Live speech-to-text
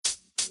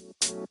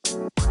You're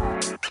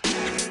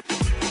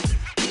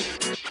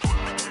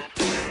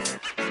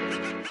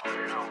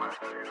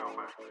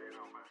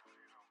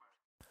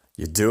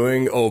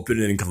doing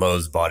open and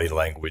closed body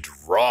language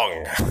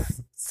wrong.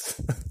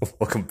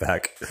 Welcome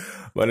back.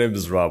 My name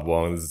is Rob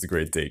Wong. This is the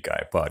Great Date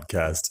Guy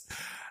podcast.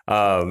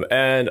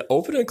 And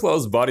open and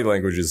closed body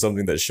language is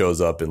something that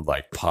shows up in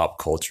like pop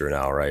culture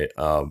now, right?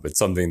 It's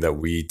something that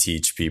we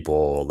teach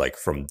people like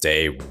from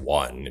day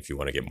one. If you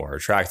want to get more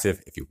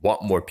attractive, if you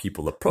want more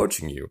people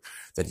approaching you,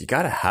 then you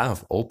got to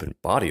have open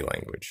body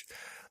language.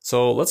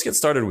 So let's get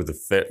started with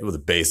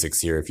the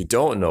basics here. If you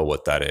don't know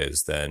what that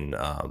is, then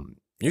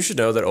you should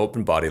know that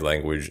open body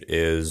language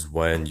is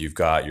when you've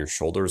got your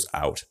shoulders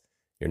out.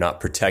 You're not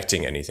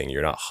protecting anything.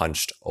 You're not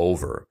hunched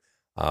over.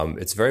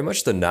 It's very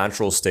much the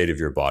natural state of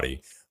your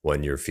body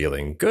when you're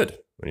feeling good,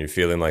 when you're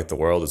feeling like the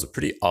world is a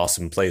pretty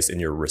awesome place and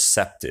you're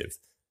receptive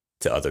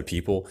to other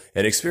people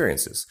and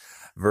experiences.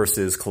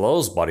 Versus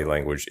closed body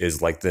language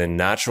is like the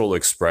natural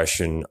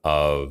expression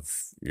of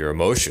your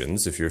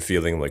emotions. If you're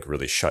feeling like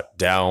really shut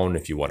down,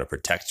 if you want to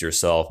protect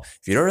yourself,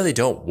 if you really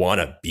don't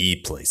want to be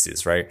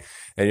places, right?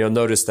 And you'll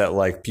notice that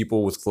like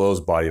people with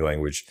closed body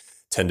language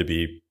tend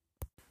to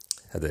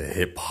had to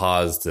hit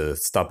pause to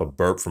stop a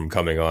burp from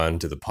coming on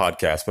to the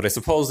podcast. But I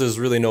suppose there's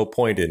really no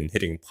point in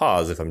hitting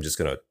pause if I'm just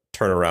going to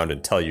turn around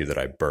and tell you that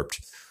I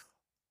burped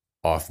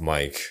off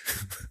mic.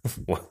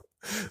 Well,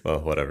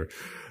 whatever.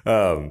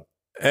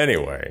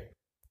 Anyway,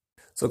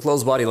 so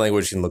closed body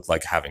language can look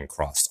like having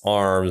crossed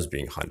arms,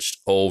 being hunched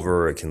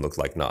over. It can look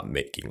like not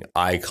making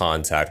eye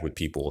contact with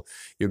people.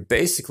 You're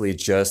basically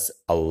just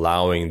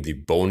allowing the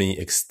bony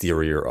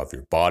exterior of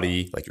your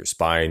body, like your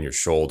spine, your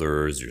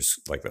shoulders,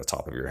 like the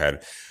top of your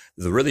head,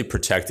 the really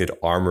protected,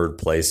 armored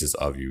places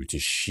of you to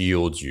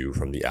shield you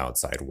from the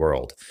outside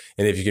world.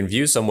 And if you can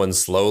view someone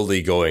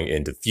slowly going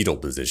into fetal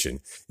position,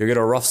 you'll get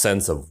a rough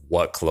sense of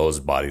what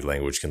closed body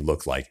language can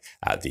look like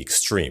at the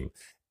extreme.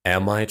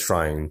 Am I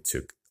trying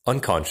to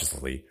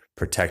unconsciously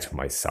protect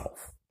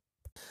myself?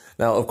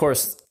 Now, of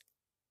course,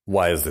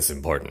 why is this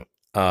important?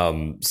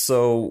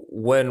 So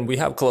when we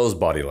have closed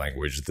body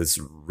language, this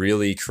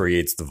really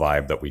creates the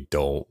vibe that we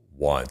don't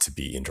want to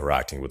be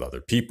interacting with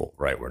other people,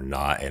 right? We're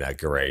not in a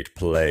great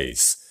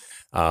place.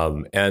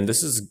 And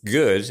this is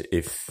good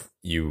if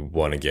you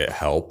want to get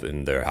help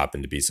and there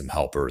happen to be some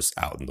helpers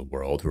out in the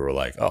world who are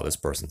like, oh, this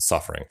person's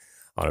suffering.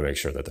 I want to make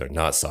sure that they're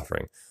not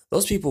suffering.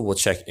 Those people will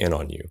check in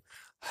on you.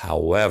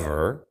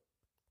 However,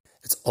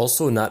 it's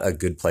also not a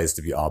good place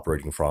to be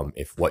operating from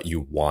if what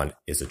you want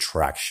is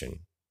attraction,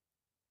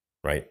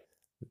 right?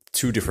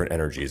 Two different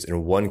energies.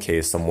 In one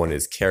case, someone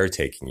is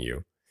caretaking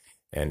you,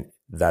 and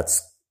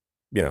that's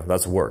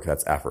work,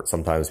 that's effort.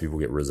 Sometimes people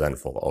get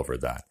resentful over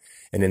that.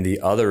 And in the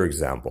other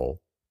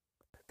example,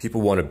 people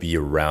want to be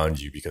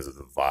around you because of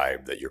the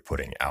vibe that you're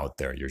putting out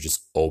there. You're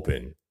just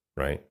open,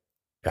 right?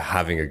 You're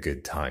having a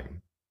good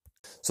time.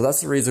 So that's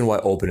the reason why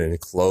open and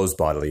closed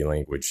bodily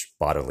language,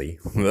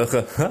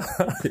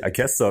 I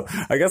guess so.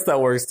 I guess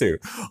that works too.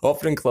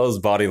 Open and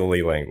closed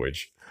bodily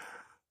language.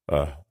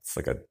 It's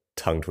like a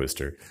tongue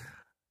twister.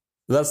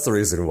 That's the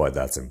reason why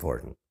that's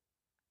important.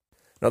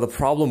 Now, the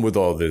problem with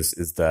all this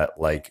is that,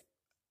 like,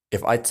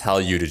 if I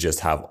tell you to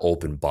just have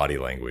open body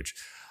language,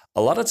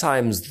 a lot of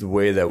times the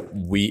way that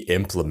we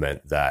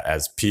implement that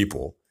as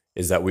people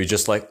is that we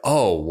just like,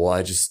 oh, well,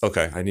 I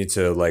need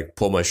to like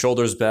pull my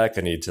shoulders back.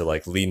 I need to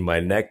like lean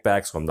my neck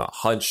back so I'm not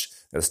hunched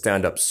and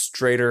stand up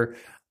straighter.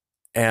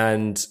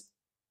 And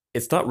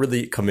it's not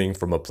really coming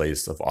from a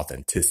place of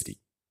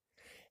authenticity.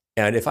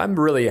 And if I'm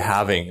really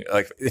having,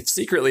 like, if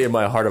secretly in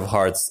my heart of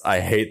hearts,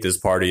 I hate this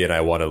party and I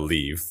want to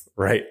leave,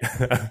 right?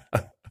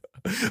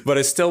 But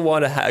I still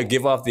want to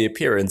give off the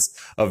appearance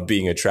of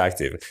being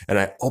attractive, and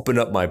I open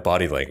up my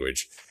body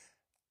language,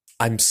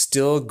 I'm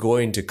still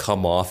going to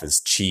come off as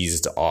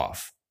cheesed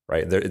off,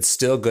 right? It's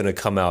still going to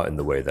come out in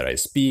the way that I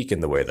speak, in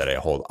the way that I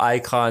hold eye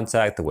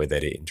contact, the way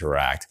that I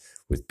interact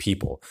with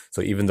people.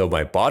 So even though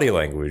my body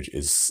language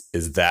is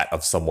that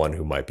of someone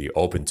who might be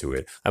open to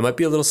it, I might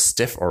be a little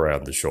stiff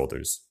around the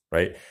shoulders,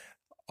 right?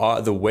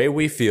 The way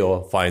we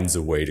feel finds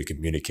a way to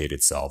communicate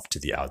itself to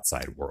the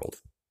outside world.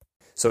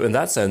 So in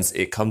that sense,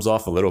 it comes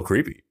off a little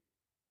creepy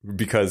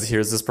because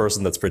here's this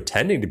person that's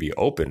pretending to be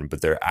open,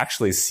 but they're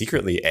actually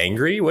secretly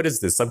angry. What is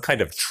this? Some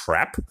kind of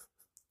trap?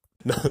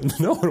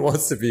 No one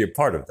wants to be a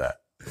part of that.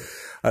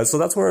 So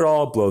that's where it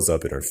all blows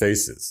up in our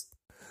faces.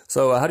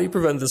 So how do you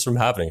prevent this from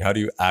happening? How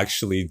do you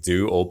actually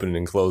do open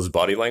and closed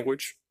body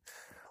language?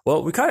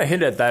 Well, we kind of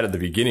hinted at that at the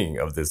beginning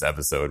of this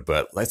episode,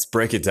 but let's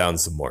break it down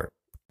some more.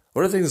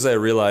 One of the things I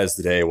realized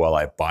today while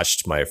I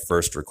botched my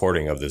first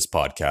recording of this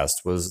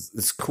podcast was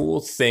this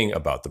cool thing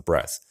about the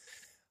breath,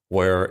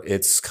 where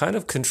it's kind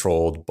of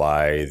controlled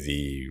by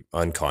the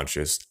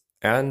unconscious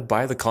and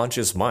by the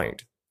conscious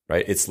mind,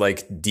 right? It's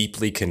like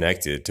deeply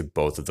connected to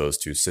both of those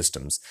two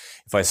systems.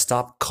 If I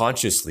stop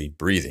consciously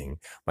breathing,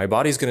 my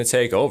body's going to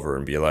take over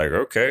and be like,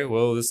 okay,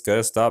 well, this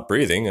guy stopped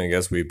breathing. I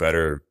guess we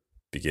better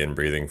begin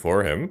breathing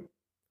for him.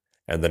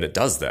 And then it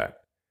does that.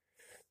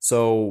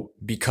 So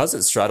because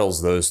it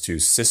straddles those two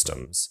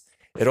systems,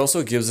 it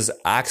also gives us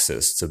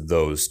access to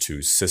those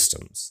two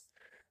systems.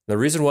 The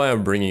reason why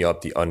I'm bringing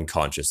up the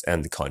unconscious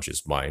and the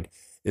conscious mind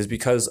is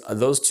because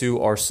those two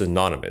are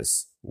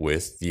synonymous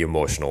with the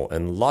emotional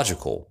and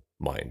logical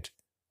mind.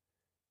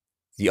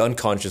 The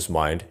unconscious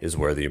mind is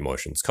where the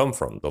emotions come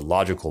from. The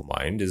logical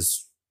mind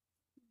is,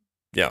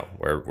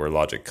 where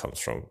logic comes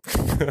from.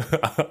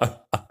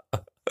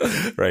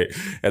 Right?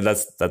 And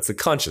that's the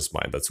conscious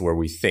mind. That's where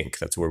we think.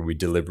 That's where we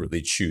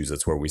deliberately choose.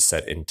 That's where we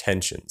set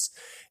intentions.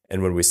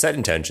 And when we set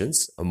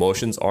intentions,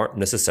 emotions aren't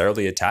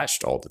necessarily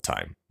attached all the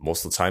time.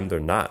 Most of the time, they're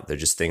not. They're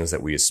just things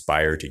that we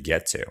aspire to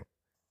get to.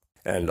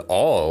 And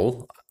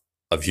all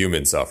of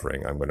human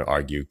suffering, I'm going to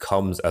argue,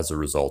 comes as a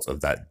result of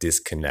that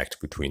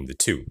disconnect between the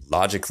two.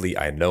 Logically,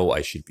 I know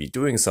I should be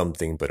doing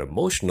something, but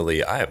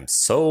emotionally, I am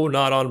so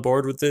not on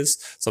board with this,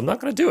 so I'm not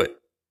going to do it.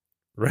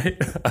 Right?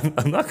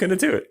 I'm not going to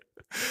do it.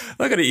 I'm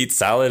not going to eat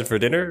salad for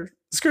dinner.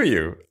 Screw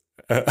you.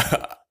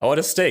 I want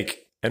a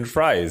steak and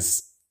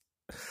fries.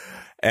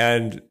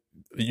 And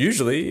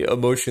usually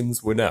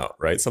emotions win out,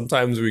 right?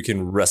 Sometimes we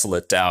can wrestle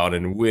it down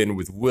and win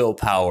with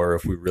willpower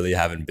if we really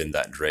haven't been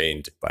that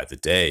drained by the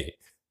day.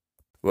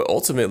 But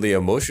ultimately,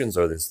 emotions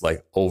are this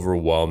like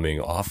overwhelming,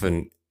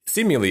 often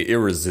seemingly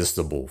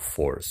irresistible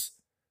force,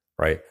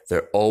 right?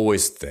 They're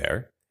always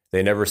there.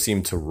 They never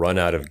seem to run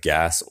out of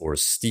gas or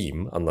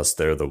steam unless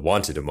they're the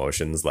wanted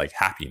emotions like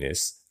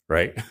happiness,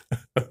 right?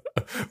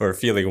 Or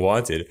feeling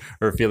wanted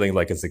or feeling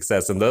like a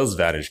success. And those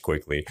vanish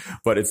quickly.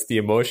 But it's the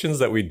emotions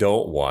that we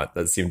don't want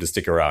that seem to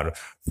stick around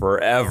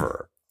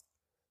forever.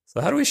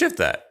 So how do we shift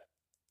that?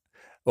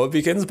 Well, it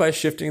begins by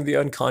shifting the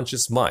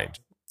unconscious mind.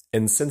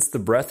 And since the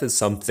breath is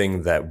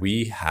something that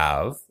we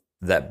have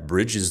that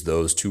bridges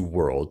those two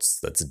worlds,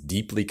 that's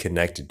deeply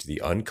connected to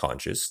the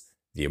unconscious,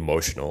 the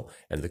emotional,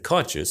 and the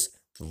conscious,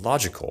 the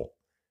logical,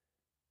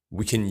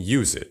 we can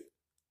use it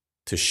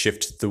to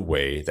shift the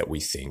way that we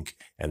think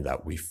and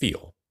that we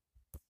feel.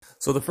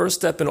 So the first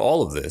step in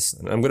all of this,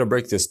 and I'm going to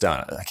break this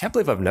down. I can't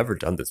believe I've never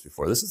done this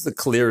before. This is the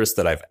clearest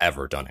that I've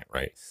ever done it,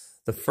 right?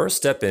 The first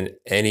step in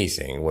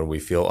anything when we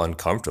feel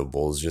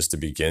uncomfortable is just to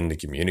begin to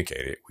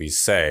communicate it. We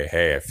say,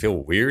 hey, I feel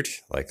weird,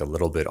 like a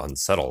little bit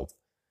unsettled,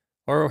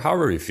 or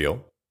however we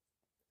feel.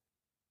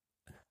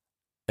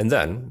 And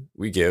then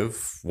we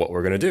give what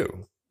we're going to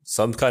do.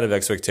 Some kind of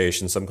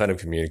expectation, some kind of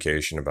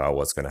communication about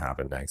what's going to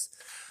happen next.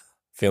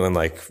 Feeling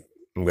like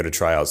I'm going to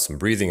try out some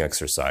breathing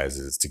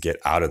exercises to get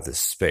out of this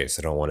space.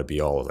 I don't want to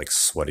be all like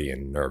sweaty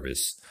and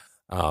nervous.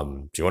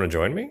 Do you want to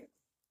join me?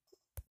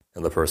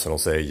 And the person will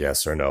say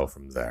yes or no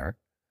from there.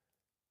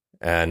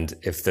 And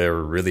if they're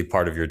really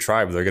part of your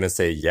tribe, they're going to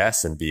say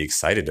yes and be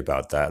excited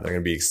about that. They're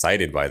going to be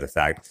excited by the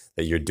fact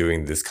that you're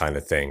doing this kind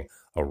of thing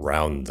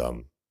around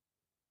them,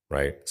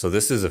 right? So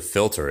this is a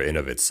filter in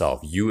of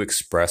itself. You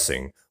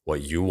expressing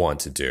what you want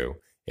to do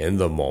in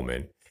the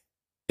moment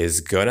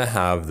is going to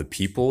have the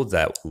people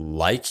that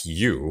like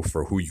you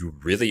for who you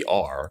really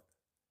are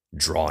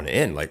drawn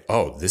in. Like,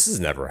 oh, this has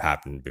never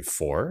happened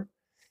before.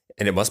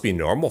 And it must be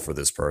normal for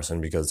this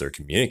person because they're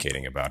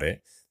communicating about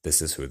it.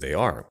 This is who they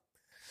are.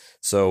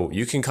 So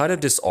you can kind of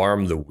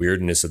disarm the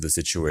weirdness of the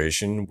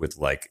situation with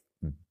like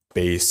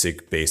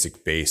basic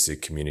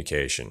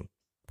communication.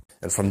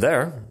 And from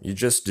there, you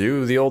just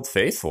do the old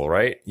faithful,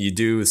 right? You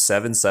do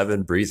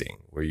 7-7 breathing,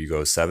 where you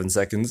go 7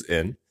 seconds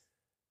in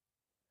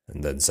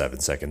and then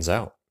 7 seconds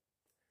out.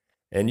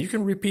 And you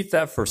can repeat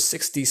that for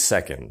 60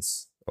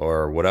 seconds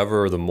or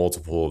whatever the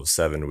multiple of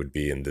 7 would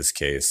be in this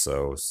case.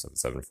 So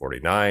 7,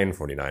 49,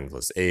 49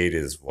 plus 8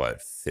 is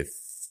what?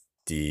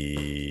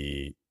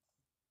 50,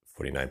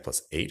 49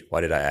 plus 8?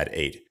 Why did I add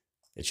 8?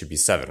 It should be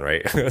 7,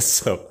 right?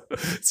 So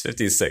it's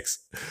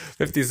 56.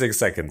 56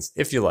 seconds,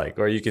 if you like.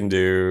 Or you can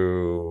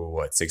do,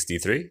 what,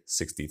 63?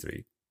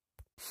 63.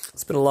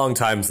 It's been a long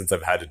time since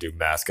I've had to do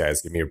math,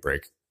 guys. Give me a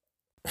break.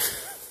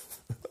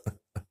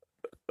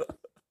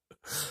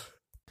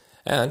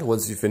 And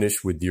once you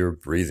finish with your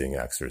breathing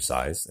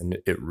exercise, and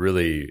it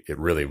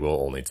really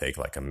will only take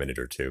like a minute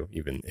or two,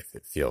 even if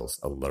it feels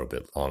a little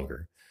bit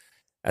longer.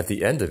 At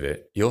the end of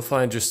it, you'll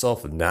find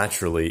yourself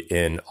naturally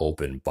in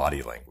open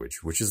body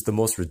language, which is the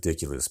most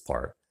ridiculous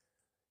part.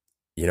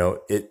 You know,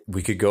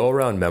 we could go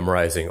around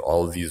memorizing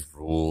all of these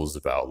rules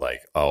about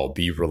like, oh,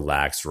 be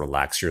relaxed,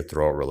 relax your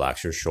throat,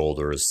 relax your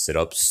shoulders, sit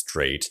up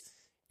straight,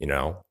 you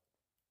know,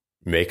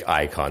 make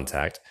eye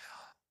contact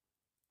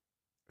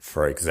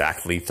for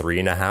exactly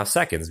 3.5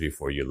 seconds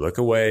before you look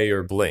away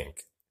or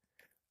blink.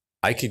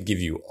 I could give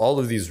you all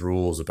of these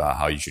rules about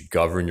how you should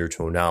govern your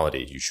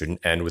tonality. You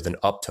shouldn't end with an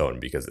uptone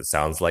because it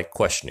sounds like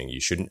questioning. You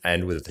shouldn't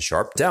end with a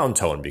sharp down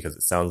tone because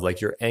it sounds like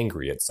you're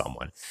angry at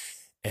someone.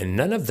 And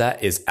none of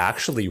that is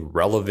actually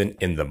relevant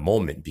in the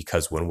moment,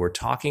 because when we're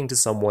talking to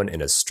someone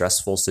in a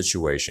stressful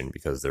situation,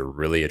 because they're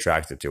really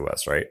attracted to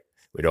us, right?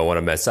 We don't want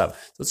to mess up.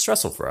 So it's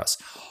stressful for us.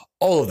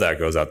 All of that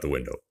goes out the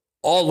window.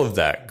 All of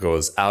that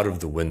goes out of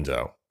the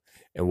window.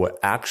 And what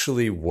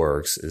actually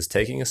works is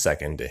taking a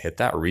second to hit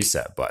that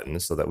reset button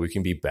so that we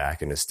can be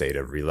back in a state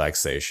of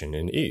relaxation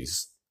and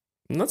ease.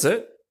 And that's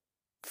it.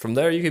 From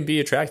there, you can be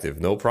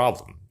attractive, no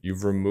problem.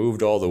 You've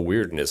removed all the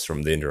weirdness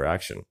from the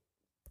interaction.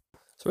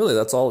 So really,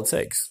 that's all it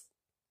takes.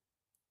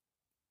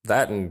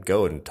 That and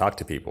go and talk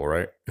to people,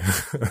 right?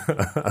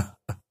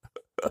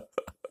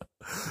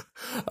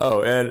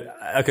 Oh, and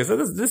okay, so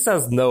this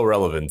has no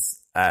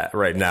relevance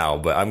right now,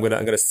 but I'm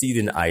gonna seed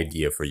an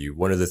idea for you.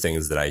 One of the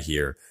things that I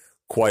hear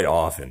quite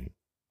often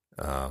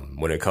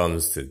when it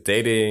comes to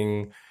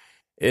dating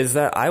is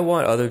that I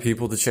want other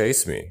people to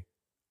chase me.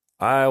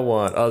 I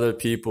want other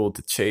people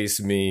to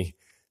chase me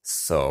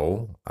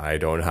so I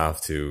don't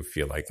have to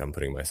feel like I'm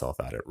putting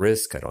myself out at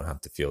risk. I don't have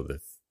to feel the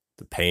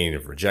pain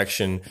of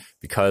rejection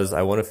because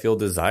I want to feel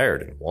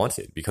desired and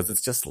wanted because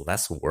it's just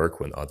less work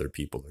when other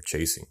people are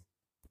chasing.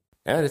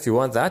 And if you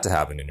want that to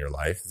happen in your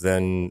life,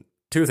 then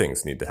two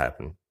things need to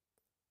happen.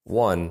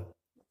 One,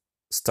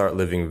 start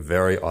living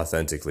very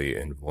authentically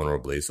and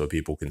vulnerably so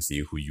people can see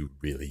who you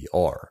really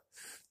are.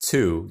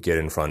 Two, get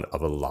in front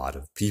of a lot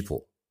of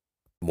people.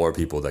 The more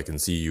people that can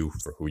see you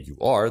for who you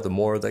are, the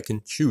more that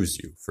can choose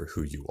you for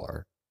who you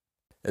are.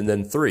 And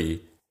then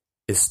three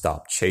is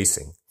stop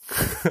chasing.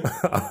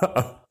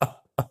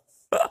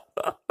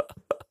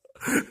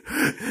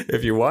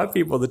 If you want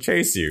people to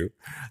chase you,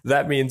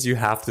 that means you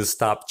have to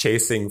stop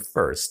chasing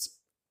first.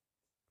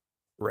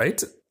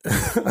 Right?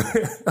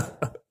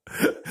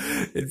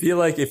 It'd be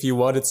like if you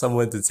wanted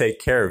someone to take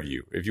care of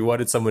you, if you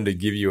wanted someone to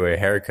give you a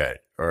haircut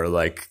or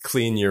like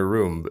clean your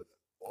room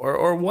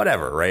or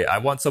whatever, right? I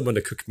want someone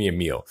to cook me a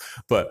meal.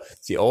 But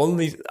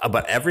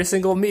every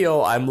single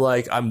meal,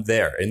 I'm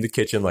there in the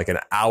kitchen like an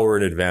hour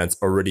in advance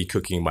already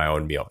cooking my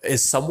own meal.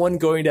 Is someone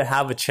going to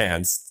have a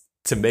chance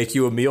to make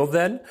you a meal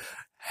then?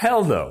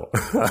 Hell no.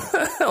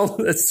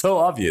 It's so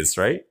obvious,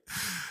 right?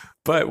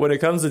 But when it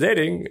comes to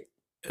dating,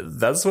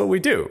 that's what we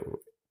do.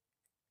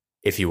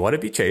 If you want to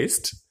be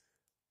chased,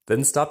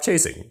 then stop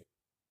chasing.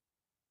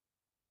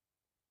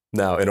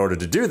 Now, in order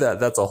to do that,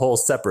 that's a whole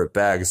separate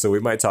bag, so we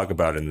might talk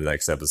about it in the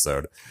next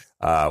episode.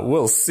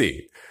 We'll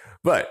see.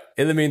 But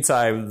in the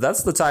meantime,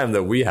 that's the time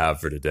that we have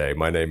for today.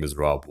 My name is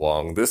Rob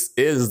Wong. This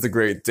is the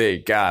Great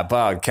Date Guy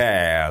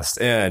podcast.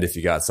 And if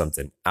you got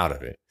something out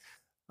of it,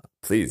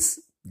 please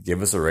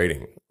give us a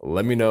rating.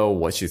 Let me know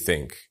what you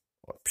think.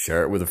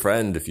 Share it with a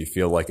friend if you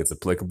feel like it's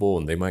applicable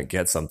and they might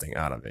get something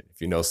out of it.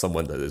 If you know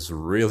someone that is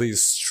really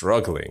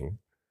struggling,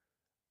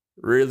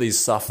 really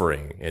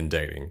suffering in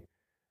dating,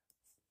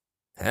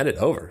 hand it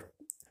over.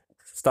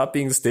 Stop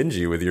being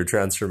stingy with your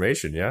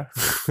transformation, yeah?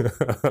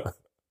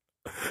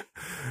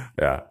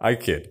 Yeah, I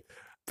kid.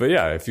 But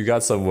yeah, if you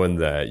got someone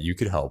that you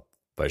could help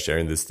by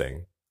sharing this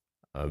thing,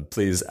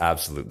 please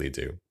absolutely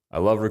do. I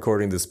love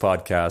recording this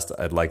podcast.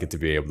 I'd like it to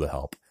be able to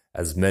help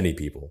as many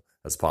people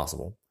as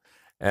possible.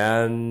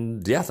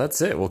 And yeah,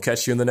 that's it. We'll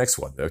catch you in the next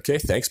one. Okay,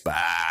 thanks.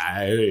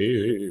 Bye.